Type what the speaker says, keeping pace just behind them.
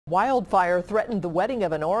Wildfire threatened the wedding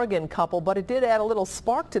of an Oregon couple, but it did add a little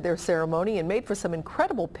spark to their ceremony and made for some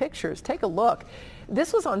incredible pictures. Take a look.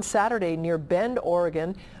 This was on Saturday near Bend,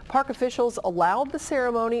 Oregon. Park officials allowed the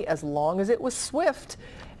ceremony as long as it was swift.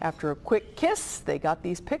 After a quick kiss, they got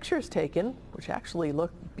these pictures taken, which actually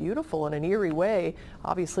looked beautiful in an eerie way.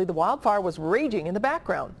 Obviously, the wildfire was raging in the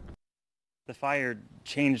background. The fire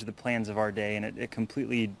changed the plans of our day, and it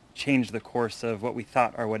completely changed the course of what we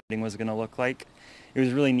thought our wedding was going to look like. It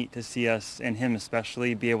was really neat to see us, and him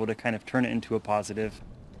especially, be able to kind of turn it into a positive.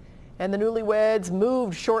 And the newlyweds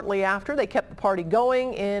moved shortly after. They kept the party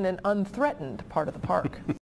going in an unthreatened part of the park.